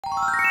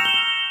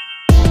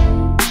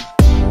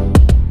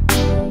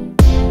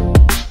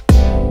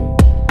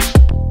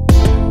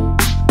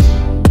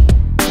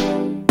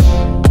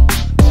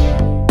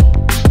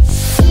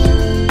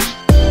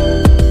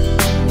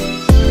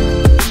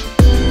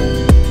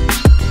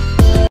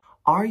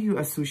Are you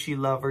a sushi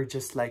lover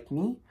just like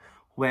me?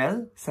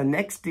 Well, sa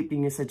next trip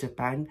niyo sa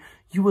Japan,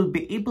 you will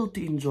be able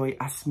to enjoy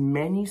as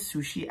many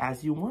sushi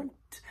as you want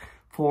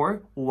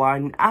for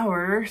 1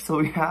 hour.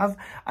 So we have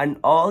an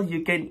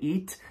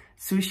all-you-can-eat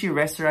sushi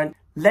restaurant.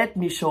 Let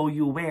me show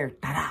you where.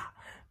 Tara!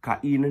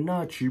 Kainan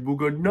na!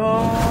 Chibugan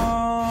na!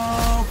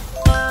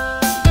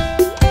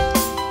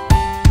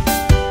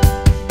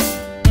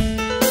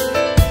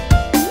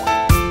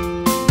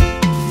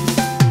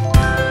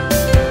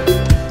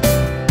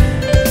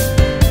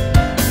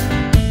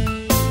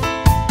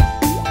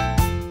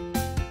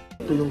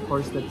 Ito yung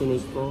course na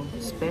tinake ko.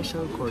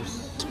 Special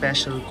course.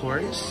 Special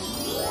course.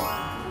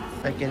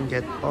 I can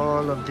get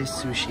all of this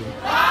sushi.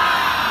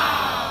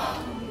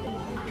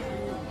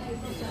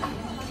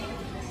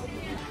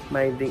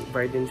 May drink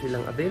bar din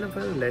silang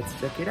available. Let's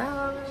check it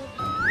out.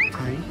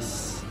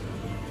 Ice.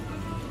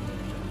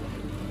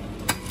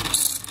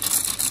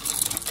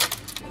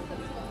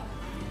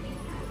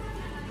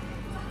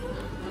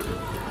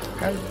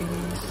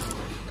 Kalpis.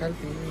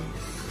 Kalpis.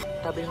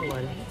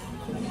 Tabehoudai.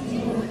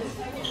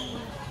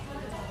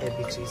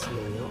 Heavy cheese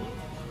mayo.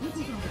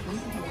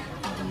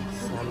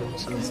 Salmon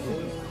cheese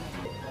mayo.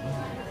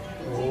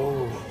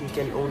 Oh, you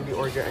can only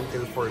order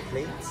until 4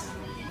 plates.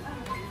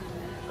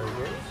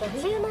 Order.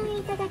 Order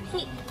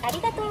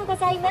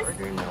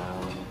now.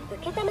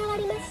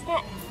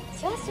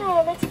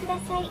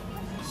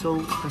 So,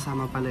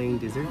 kasama pala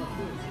yung dessert.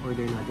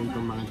 Order natin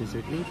itong mga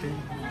dessert later.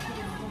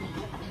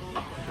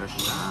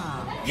 Kasha!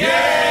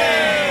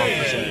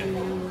 Yay!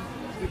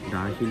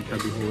 Dahil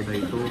tabehoudai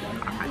ito,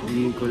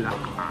 kakainin ko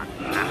lahat.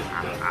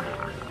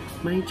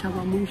 May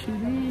chawamushi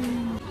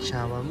din.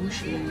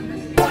 Chawamushi.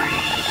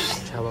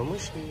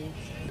 Chawamushi.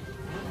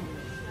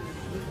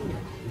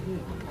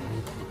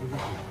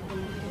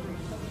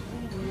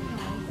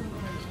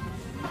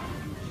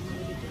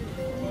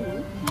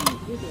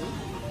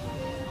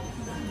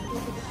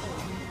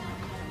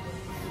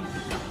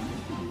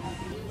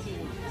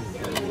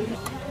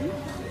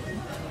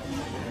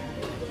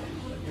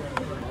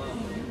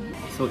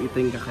 So, ito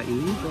yung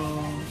kakainin ko.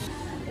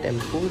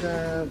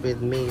 Tempura with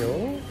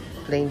mayo.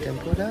 Plain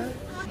tempura.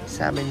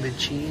 Salmon with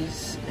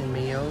cheese and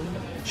mayo.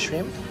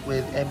 Shrimp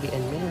with ebi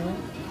and mayo.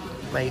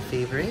 My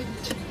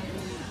favorite.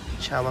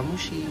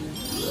 Chawamushi.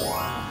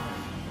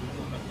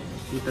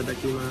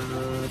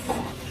 Itadakimasu.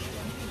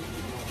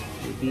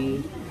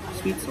 Maybe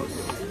sweet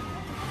sauce.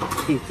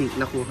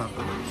 Nakuha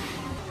ko.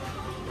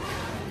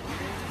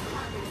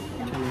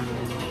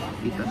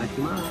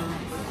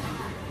 Itadakimasu.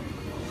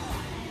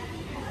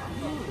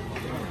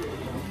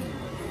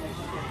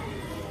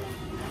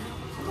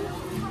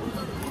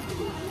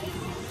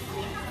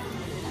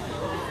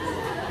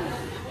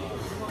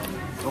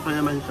 Okay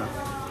naman siya.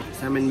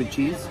 Salmon with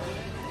cheese.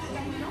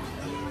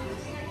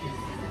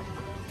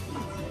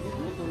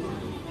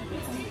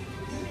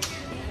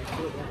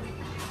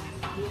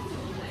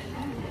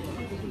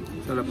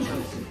 Sarap siya.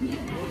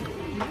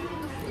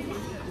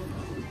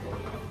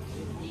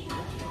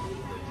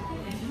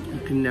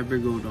 You can never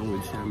go wrong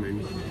with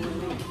salmon.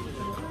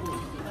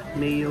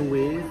 Mayo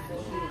with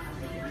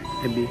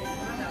ebi.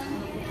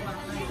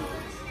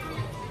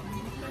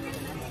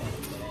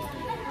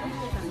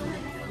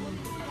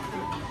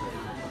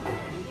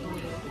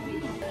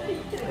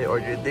 I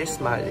ordered this.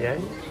 Mahal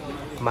yan.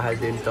 Mahal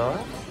din to.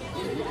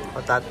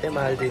 Otate,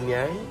 mahal din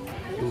yan.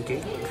 Yung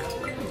cake.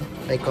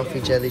 My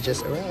coffee jelly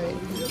just arrived.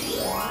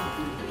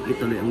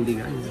 Ituloy ang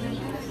digan.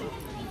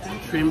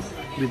 Shrimp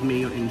with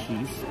mayo and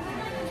cheese.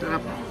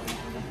 Sarap.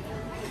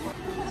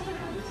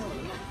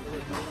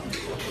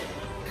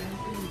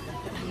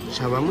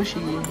 Chawamushi.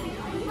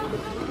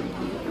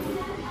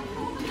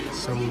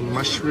 Some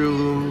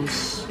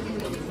mushrooms.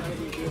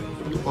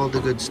 All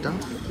the good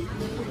stuff.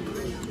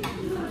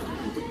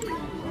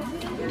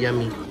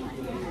 Yummy.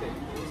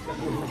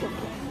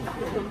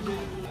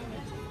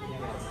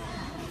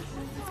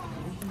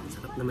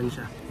 Sarap naman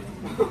siya.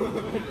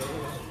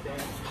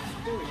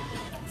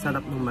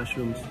 Sarap ng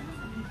mushrooms.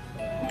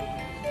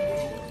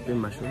 Ito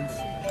yung mushrooms.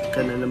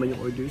 Kana naman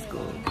yung orders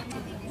ko.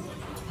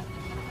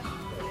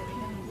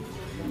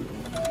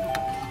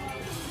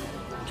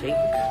 Cake.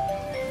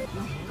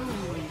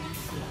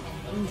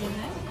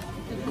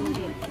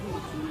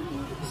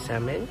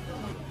 Salmon.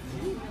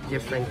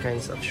 Different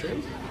kinds of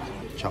shrimp.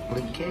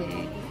 Chocolate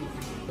cake.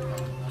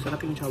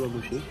 Sarap yung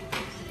chawamushi.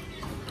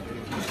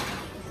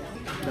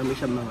 Dami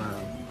siyang mga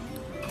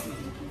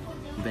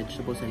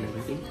vegetables and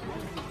everything.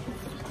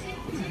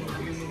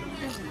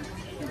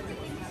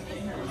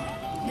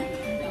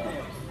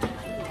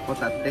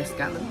 Potato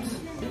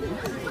scallops.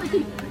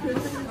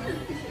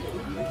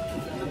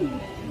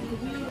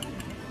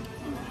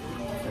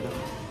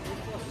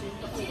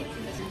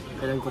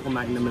 Kailangan ko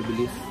kumain na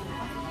mabilis.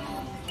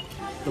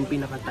 Itong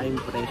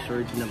pinaka-time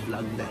pressured na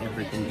vlog na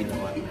ever kong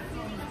ginawa.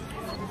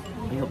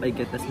 I hope I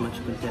get as much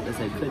content as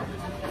I could.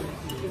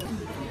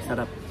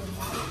 Sarap.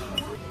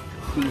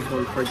 Please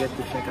don't forget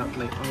to check out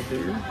my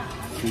other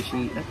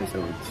sushi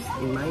episodes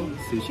in my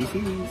sushi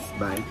series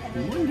by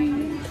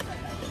Mondy.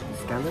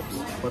 Scallops,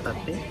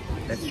 potate.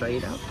 Let's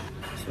try it out.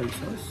 Soy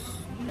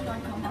sauce.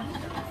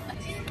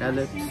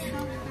 Scallops.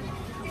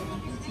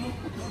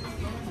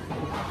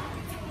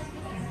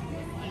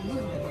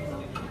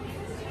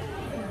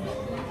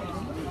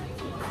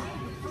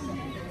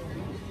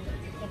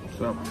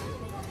 So.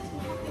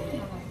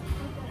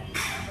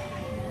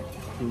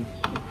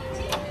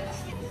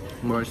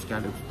 More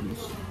scallops,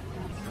 please.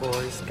 4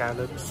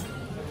 scallops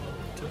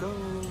to go.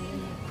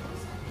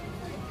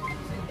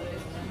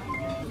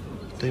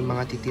 Ito yung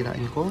mga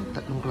titirain ko.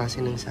 3 klase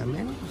ng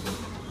salmon.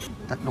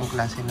 3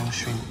 klase ng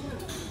shrimp.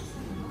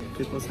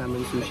 Triple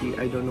salmon sushi,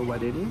 I don't know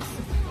what it is,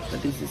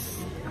 but this is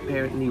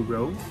apparently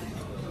raw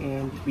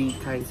and 3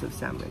 kinds of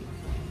salmon.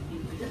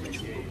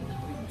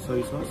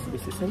 Soy sauce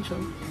is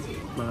essential.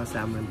 Mga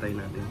salmon tayo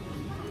natin.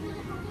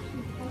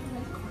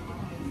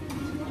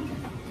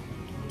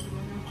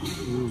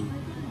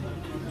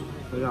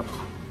 Sarap.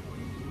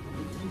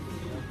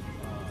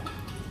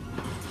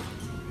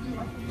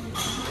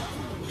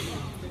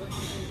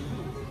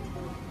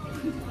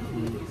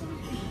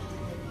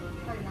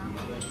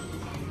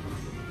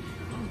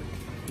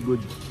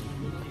 Good.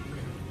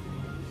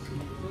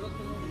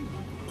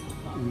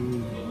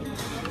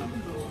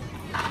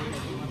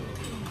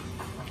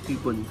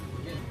 Tipon.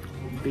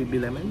 Baby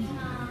lemon.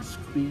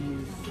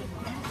 Squeeze.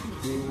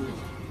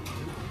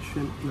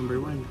 Shrimp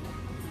number 1.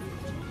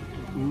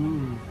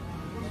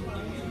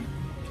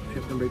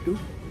 Shrimp number 2.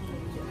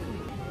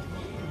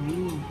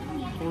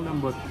 Ang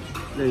lambot.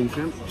 Dahil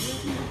shrimp.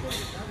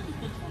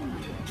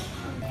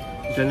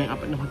 Diyan yung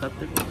 4 na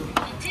patate ko.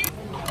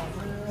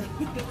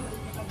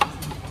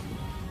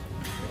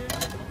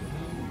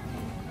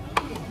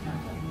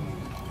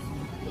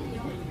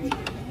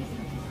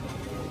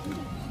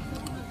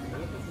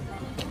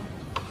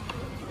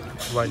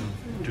 One,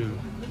 2,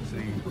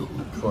 3,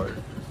 4.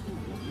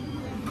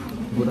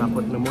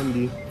 Burakot na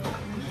Mondy.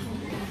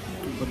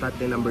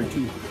 Potate number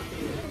 2.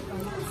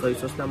 Soy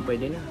sauce lang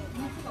pwede na.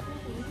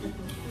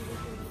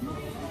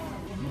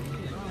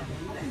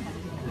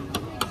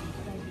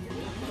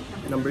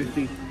 Number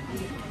 3.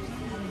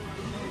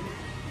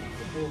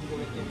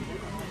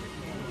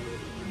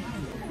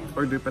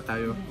 Order pa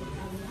tayo.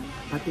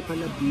 Pati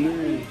pala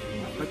beer.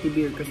 Pati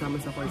beer kasama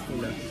sa course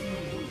nila.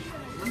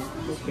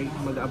 Okay,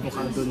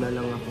 mag-avocado na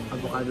lang ako.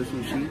 Avocado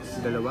sushi,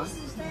 2.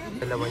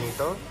 2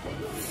 nito.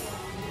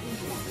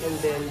 And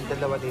then,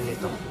 2 din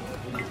nito.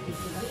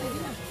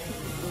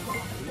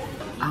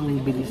 Ang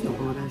bilis ng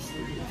oras.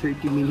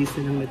 30 minutes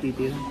na lang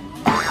natitira.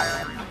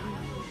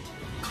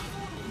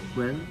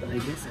 Well, I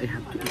guess I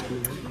have to eat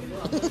more.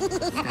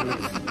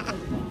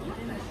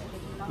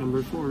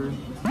 Number 4.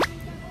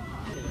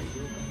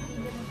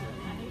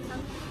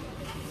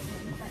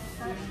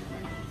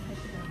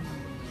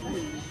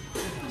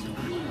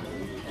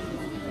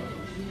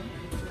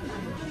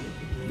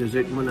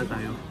 Dessert muna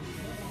tayo.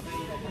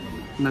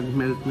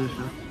 Nag-melt na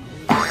siya.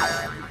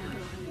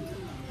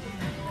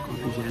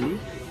 Coffee jelly.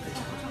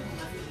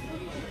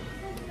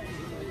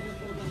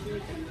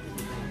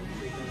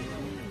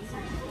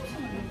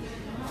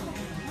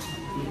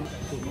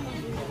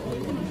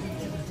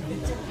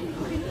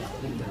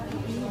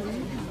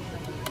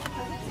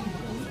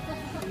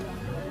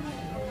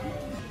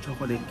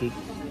 Chocolate cake.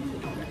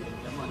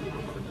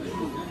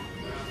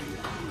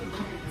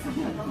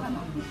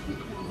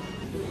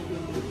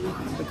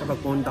 Kapag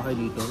punta kayo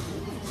dito,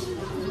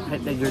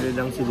 kahit regular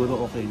lang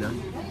siguro okay na.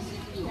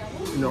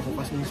 Ano ako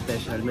kasi yung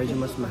special, medyo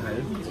mas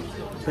mahal.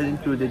 Pero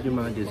included yung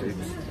mga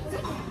desserts.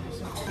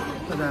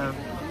 Para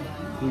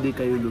hindi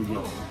kayo lugi.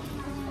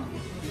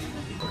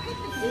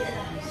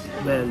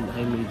 Well,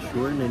 I made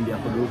sure na hindi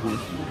ako lugi.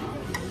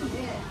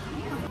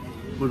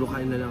 Puro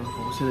kain na lang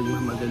ako kasi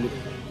nagmamadali.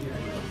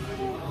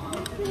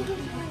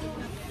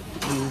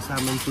 Yung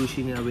salmon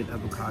sushi niya with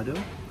avocado.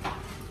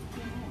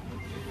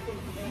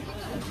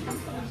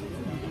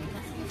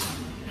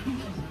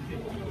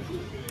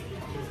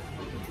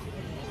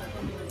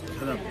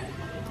 Sarap.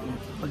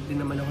 Pag di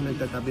naman ako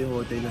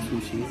nagtatabehoudai na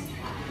sushi,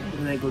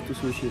 when I go to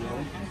sushi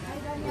roll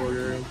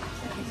or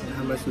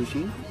Kappa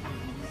Sushi,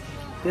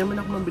 di naman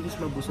ako mabilis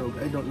mabusog.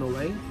 I don't know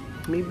why.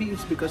 Maybe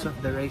it's because of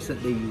the rice that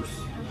they use.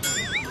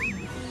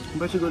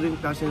 But siguro yung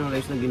klase ng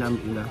rice na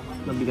ginamit nila,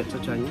 mabigat sa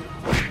tiyan.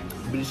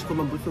 Bilis ko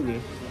mabusog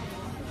eh.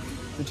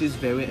 Which is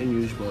very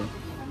unusual.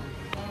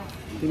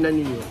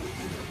 Tingnan niyo.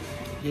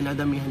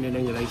 Dinadamihan nila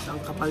yung rice. Ang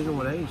kapal ng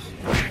rice.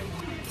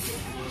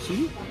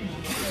 See?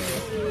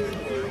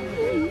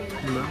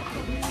 Diba?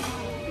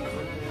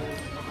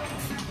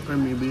 Or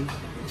maybe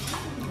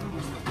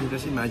I'm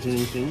just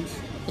imagining things.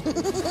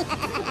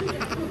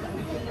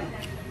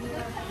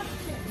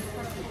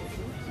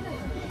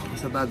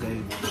 Sa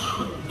bagay,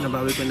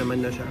 nabawi ko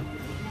naman na siya.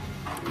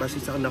 Basta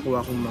sa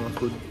nakuha kong mga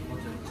food.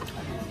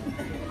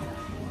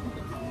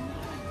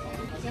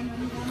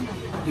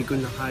 Hindi ko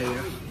na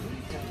kaya.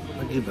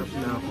 Mag-give up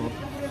na ako.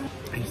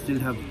 I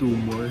still have 2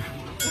 more.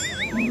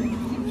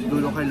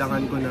 Siguro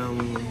kailangan ko ng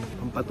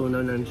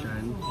pampatunaw ng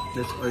tiyan.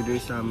 Let's order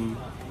some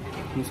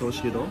miso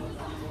shiro.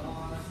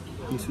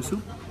 Miso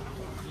soup.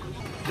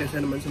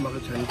 Kesa naman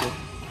sumakit tiyan ko.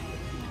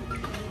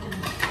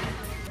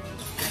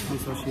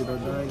 Miso shiro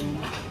dahil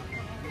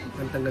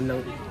ang tanggal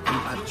ng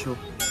pampacho.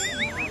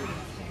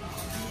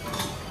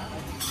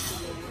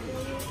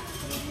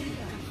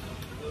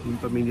 Yung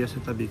pamilya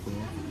sa tabi ko,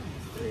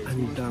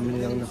 ang dami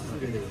nilang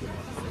nakain.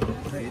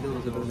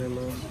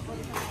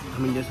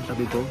 Pamilya sa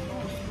tabi ko,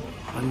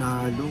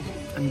 panalo.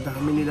 Ang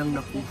dami nilang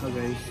nakuha,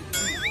 guys.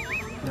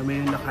 Ang dami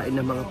nilang nakain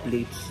ng mga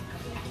plates.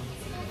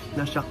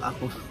 Na-shock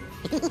ako.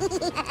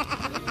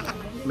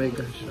 My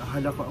gosh,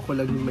 akala ko ako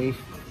lang yung may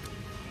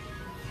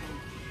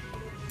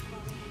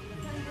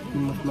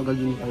mas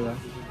magaling pala.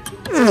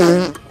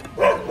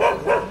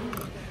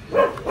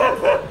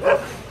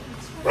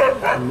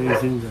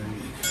 Amazing,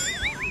 guys.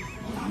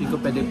 Hindi ko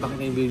pwede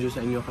pakita yung video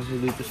sa inyo kasi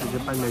dito sa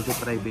Japan medyo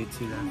private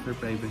sila for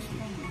privacy.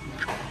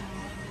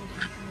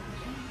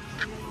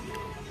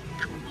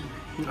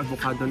 Yung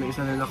avocado na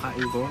isa na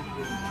nakain ko,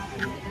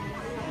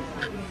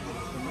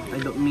 I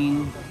don't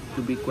mean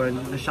to be kwan,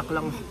 na-shock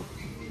lang ako.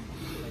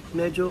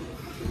 Medyo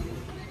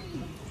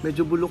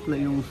bulok na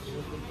yung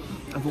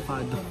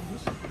avocado.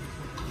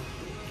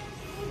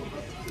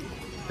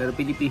 Pero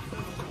Pilipino,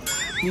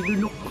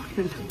 nilulok ko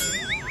na lang.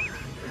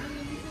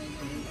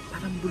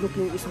 Parang bulok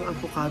yung isang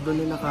avocado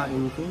na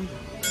nakain ko.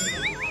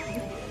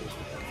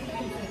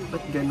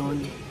 Ba't ganon?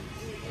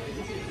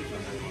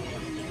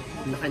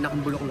 Nakain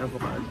akong bulok na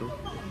avocado.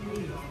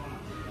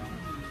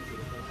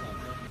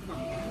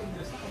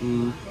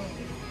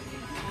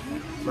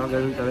 Mga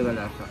ganon talaga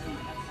lasa.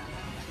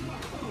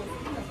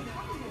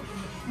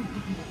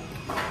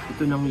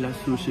 Ito nang last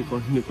sushi ko,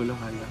 hindi ko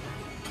nakaya.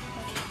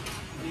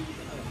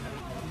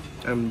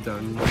 I'm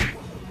done.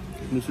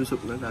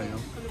 Misusok na tayo.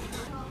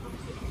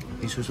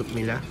 Isusok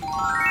nila.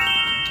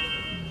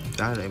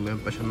 Tara, meron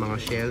pa siya mga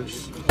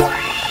shells.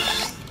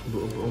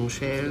 Buong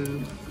shell.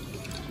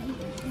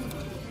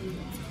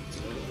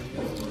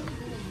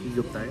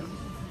 Igop tayo.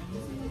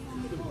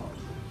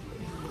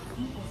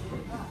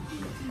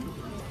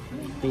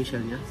 Ito yung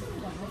shell niya.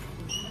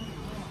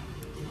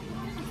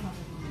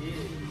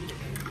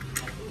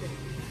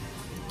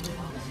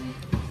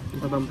 Ano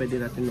pa bang pwede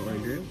natin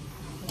na-order?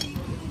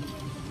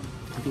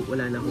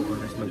 Wala na akong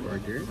oras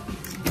mag-order.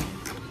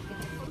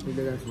 May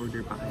last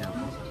order pa kaya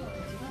ako.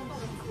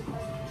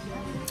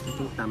 I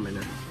think tama na.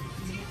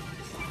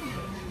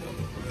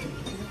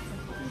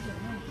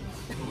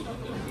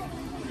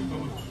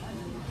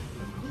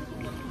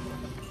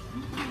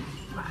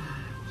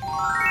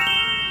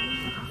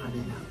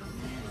 Nakaka-relax.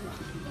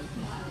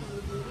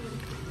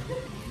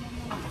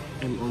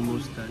 I'm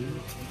almost done.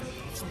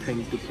 It's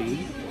time to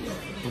pay.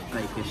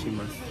 Okay,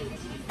 kashimasu.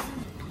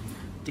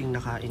 Ito yung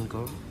nakain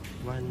ko.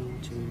 1,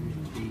 2,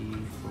 3,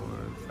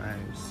 4,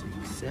 5,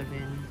 6,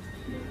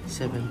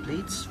 7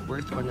 plates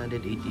worth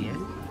 180 yen.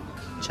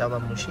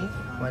 Chawamushi,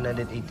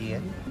 180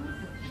 yen.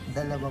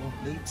 Dalawang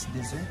plates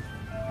dessert,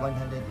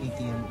 180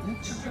 yen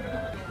each.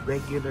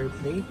 Regular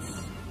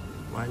plates,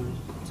 1,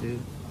 2,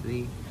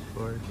 3,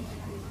 4,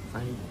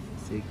 5,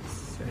 6,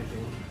 7,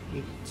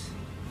 8.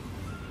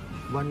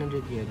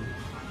 100 yen.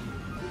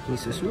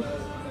 Miso soup,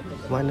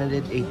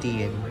 180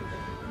 yen.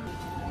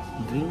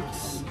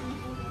 Drinks,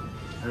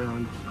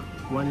 around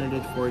 140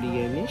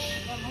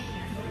 yen-ish.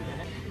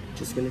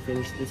 Just gonna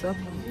finish this up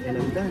and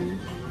I'm done.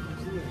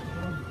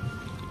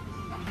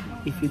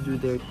 If you do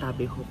their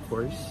tabeho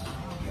course,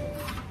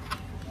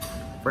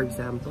 for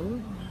example,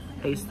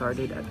 I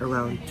started at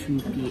around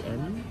 2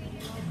 p.m.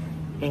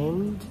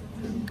 and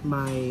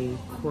my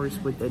course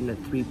would end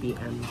at 3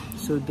 p.m.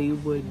 So they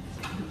would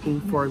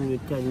inform you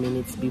 10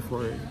 minutes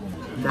before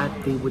that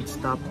they would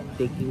stop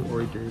taking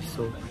orders.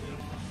 So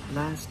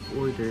last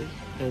order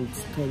ends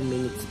 10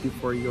 minutes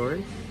before your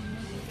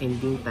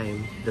ending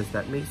time. Does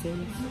that make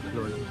sense?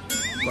 Lord.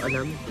 Ko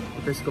alam,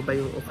 i-press ko ba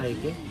yung okay?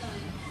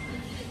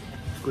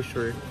 Ko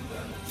sure.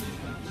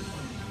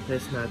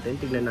 Press natin,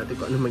 tignan natin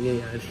kung ano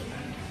mangyayari.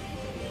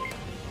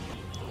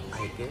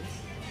 I guess.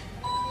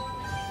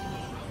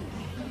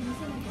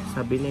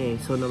 Sabi na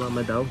so na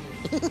mama daw.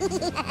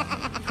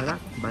 Tara,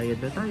 bayad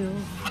na tayo.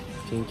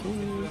 Ching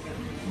ching.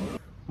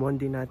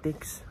 Mondy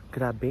natics,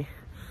 grabe.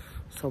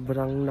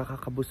 Sobrang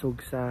nakakabusog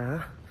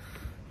sa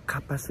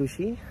Kappa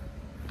Sushi.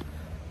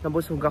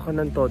 Nabusog ako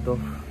ng todo.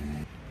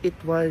 It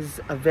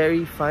was a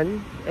very fun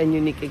and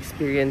unique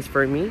experience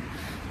for me.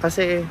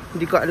 Kasi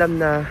hindi ko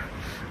alam na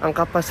ang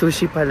Kappa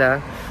Sushi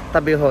pala,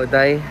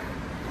 tabehoudai.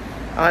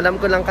 Ang alam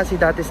ko lang kasi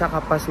dati sa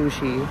Kappa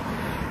Sushi,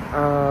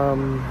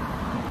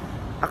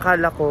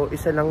 akala ko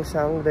isa lang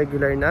siyang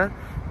regular na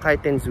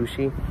kaiten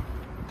sushi.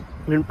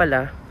 Yun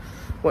pala,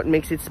 what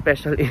makes it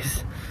special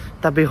is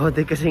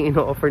tabehoudai kasi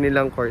ino-offer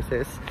nilang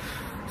courses.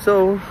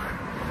 So,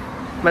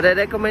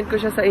 mare-recommend ko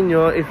siya sa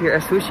inyo if you're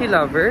a sushi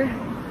lover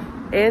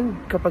and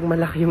kapag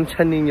malaki yung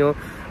tiyan ninyo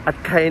at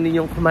kaya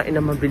ninyong kumain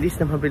na mabilis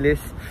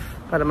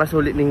para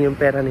masulit ninyo yung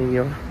pera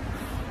ninyo.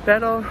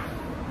 Pero,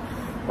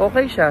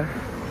 okay siya.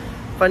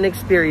 Fun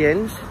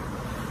experience.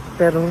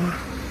 Pero,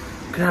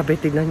 Grabe,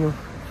 tignan nyo.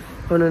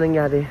 Kung ano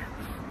nangyari.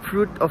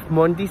 Fruit of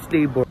Mondy's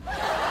labor.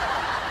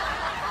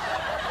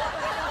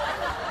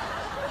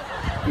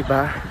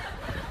 Diba?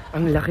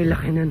 Ang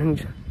laki-laki na ng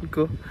tiyan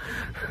ko.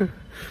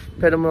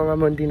 Pero mga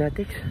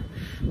Mondynatics,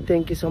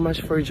 thank you so much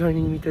for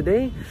joining me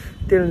today.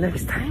 Till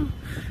next time,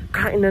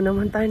 kain na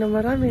naman tayo ng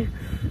marami.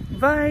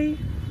 Bye!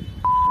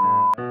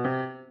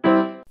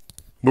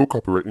 No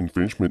copyright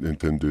infringement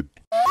intended.